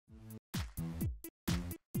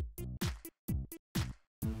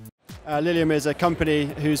Lilium is a company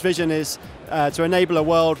whose vision is to enable a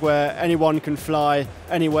world where anyone can fly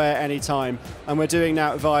anywhere, anytime. And we're doing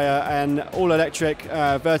that via an all-electric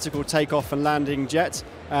vertical takeoff and landing jet.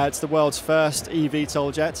 It's the world's first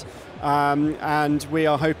eVTOL jet. And we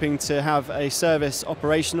are hoping to have a service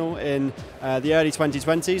operational in the early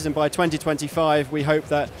 2020s. And by 2025, we hope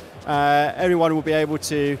that everyone will be able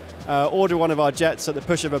to order one of our jets at the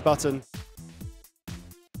push of a button.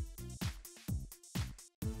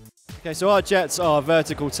 Okay, so our jets are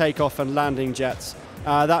vertical takeoff and landing jets.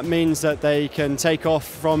 That means that they can take off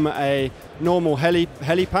from a normal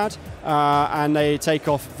helipad and they take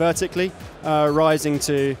off vertically, rising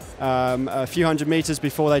to a few hundred meters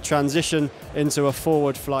before they transition into a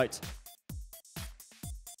forward flight.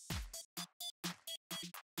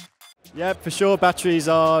 Yeah, for sure, batteries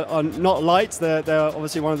are not light. They're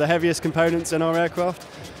obviously one of the heaviest components in our aircraft.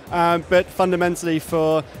 But fundamentally,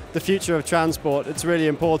 for the future of transport, it's really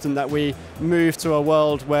important that we move to a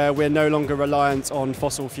world where we're no longer reliant on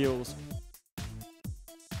fossil fuels.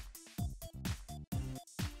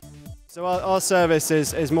 So our service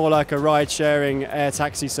is more like a ride-sharing air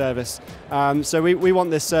taxi service. So we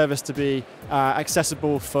want this service to be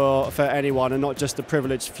accessible for anyone and not just the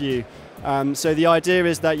privileged few. So the idea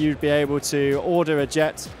is that you'd be able to order a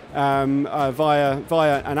jet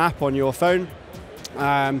via an app on your phone.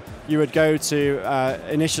 You would go to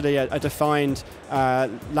initially a defined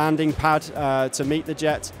landing pad to meet the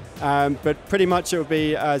jet, but pretty much it would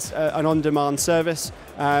be as an on-demand service,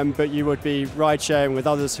 but you would be ride-sharing with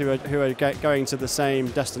others who are going to the same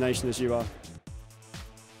destination as you are.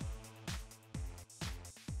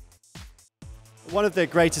 One of the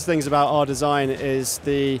greatest things about our design is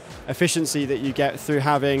the efficiency that you get through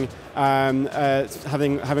having a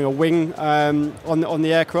wing on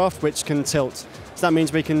the aircraft which can tilt. So that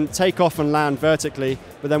means we can take off and land vertically,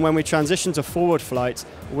 but then when we transition to forward flight,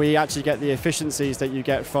 we actually get the efficiencies that you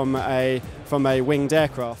get from a winged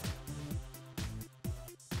aircraft.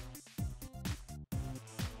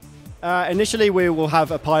 Initially, we will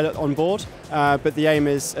have a pilot on board, but the aim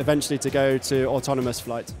is eventually to go to autonomous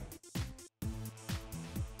flight.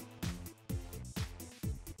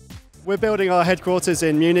 We're building our headquarters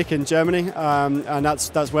in Munich in Germany, and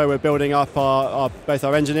that's where we're building up both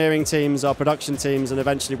our engineering teams, our production teams, and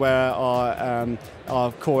eventually where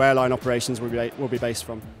our core airline operations will be based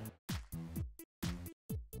from.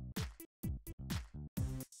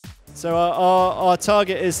 So our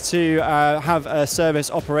target is to have a service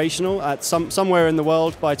operational at somewhere in the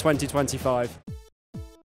world by 2025.